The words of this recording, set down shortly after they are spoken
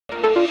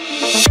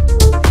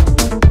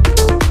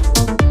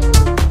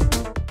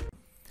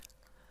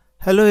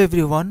Hello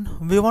everyone,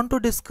 we want to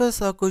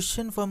discuss a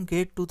question from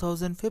GATE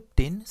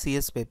 2015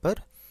 CS paper.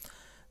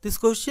 This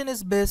question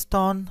is based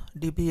on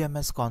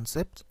DBMS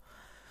concepts.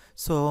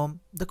 So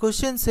the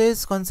question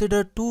says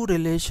consider two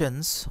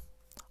relations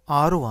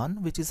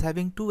R1 which is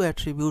having two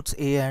attributes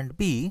A and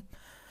B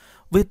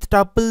with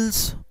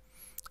tuples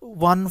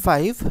 1,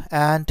 5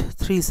 and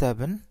 3,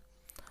 7.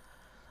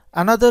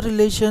 Another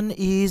relation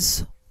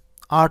is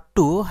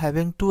R2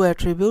 having two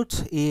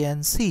attributes A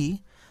and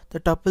C. The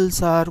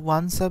tuples are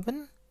 1,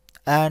 7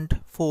 and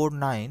 4,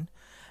 9.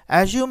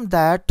 Assume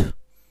that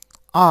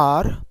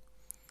R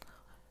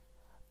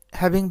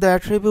having the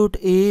attribute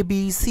A,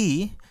 B,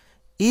 C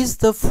is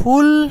the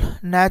full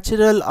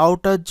natural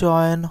outer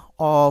join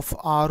of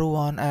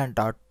R1 and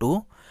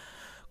R2.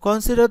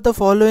 Consider the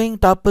following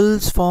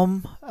tuples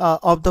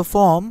of the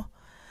form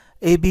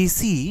A, B,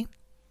 C.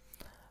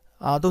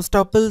 Those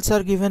tuples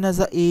are given as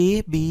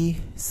A,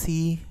 B,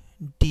 C,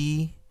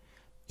 D,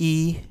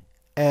 E,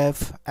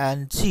 F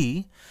and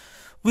G.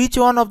 Which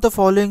one of the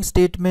following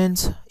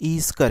statements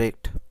is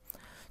correct?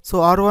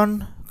 So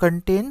R1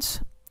 contains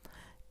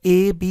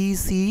A, B,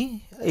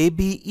 C, A,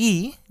 B,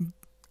 E,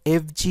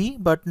 F, G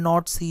but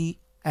not C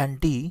and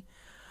D.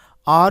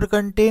 R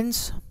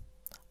contains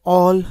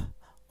all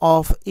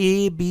of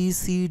A, B,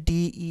 C,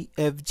 D, E,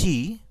 F,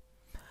 G.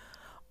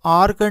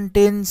 R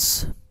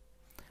contains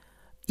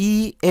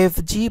E,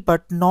 F, G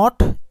but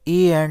not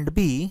A and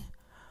B.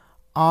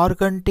 R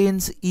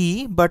contains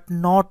E but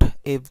not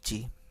F,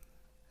 G.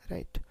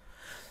 Right.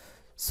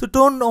 So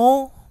to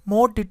know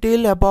more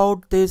detail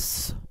about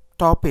this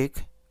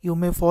topic, you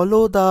may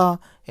follow the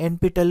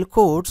NPTEL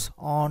course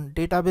on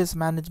Database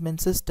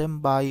Management System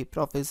by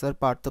Professor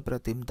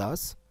Parthapratim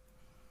Das.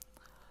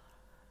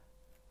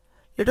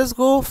 Let us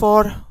go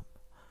for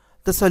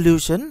the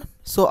solution.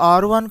 So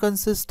R1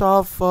 consists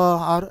of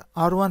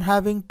R1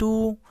 having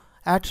two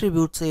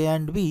attributes A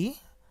and B.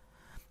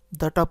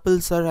 The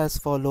tuples are as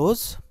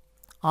follows.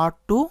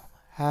 R2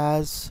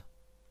 has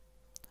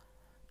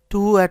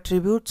two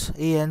attributes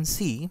A and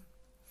C.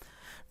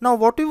 Now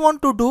what we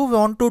want to do, we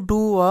want to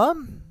do a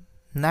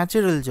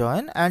natural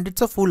join and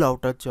it's a full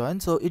outer join,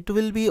 so it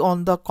will be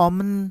on the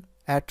common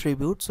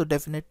attribute, so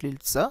definitely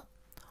it's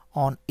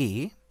on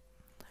A.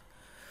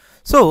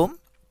 So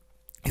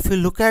if you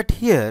look at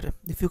here,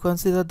 if you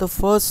consider the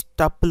first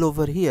tuple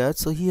over here,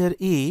 so here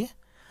A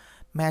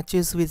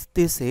matches with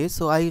this A,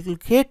 so I will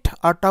get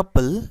a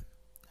tuple,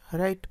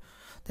 right,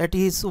 that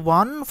is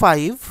 1,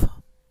 5,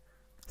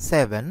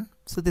 7.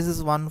 So this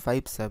is 1,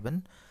 5,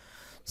 7.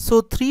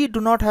 So 3 do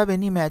not have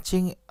any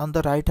matching on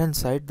the right hand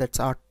side, that's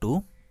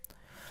R2.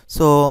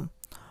 So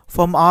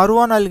from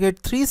R1 I'll get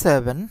 3,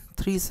 7,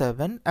 3,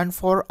 7 and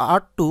for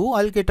R2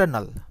 I'll get a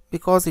null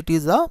because it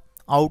is a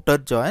outer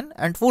join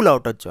and full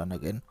outer join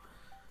again.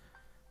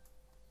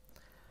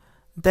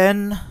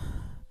 Then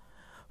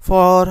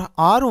for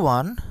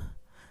R2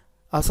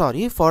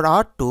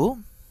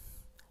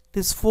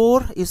 this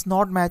 4 is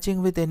not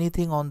matching with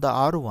anything on the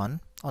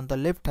R1 on the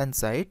left hand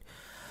side.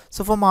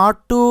 So from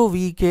R2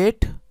 we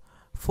get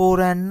 4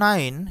 and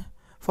 9,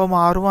 from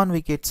R1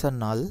 we get a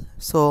null.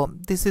 So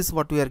this is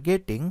what we are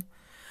getting.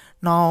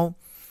 Now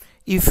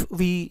if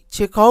we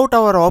check out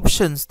our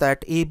options,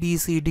 that A, B,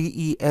 C, D,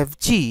 E, F,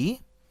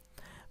 G,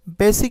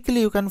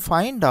 basically you can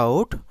find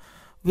out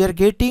we are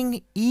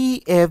getting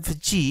E, F,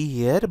 G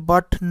here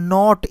but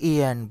not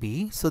A and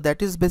B. So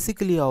that is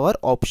basically our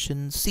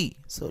option C.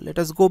 So let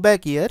us go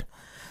back here.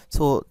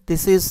 So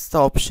this is the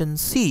option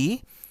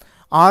C.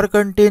 R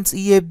contains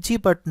E, F, G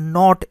but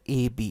not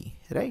A, B,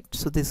 right?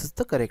 So this is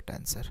the correct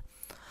answer.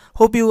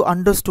 Hope you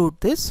understood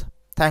this.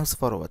 Thanks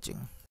for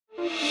watching.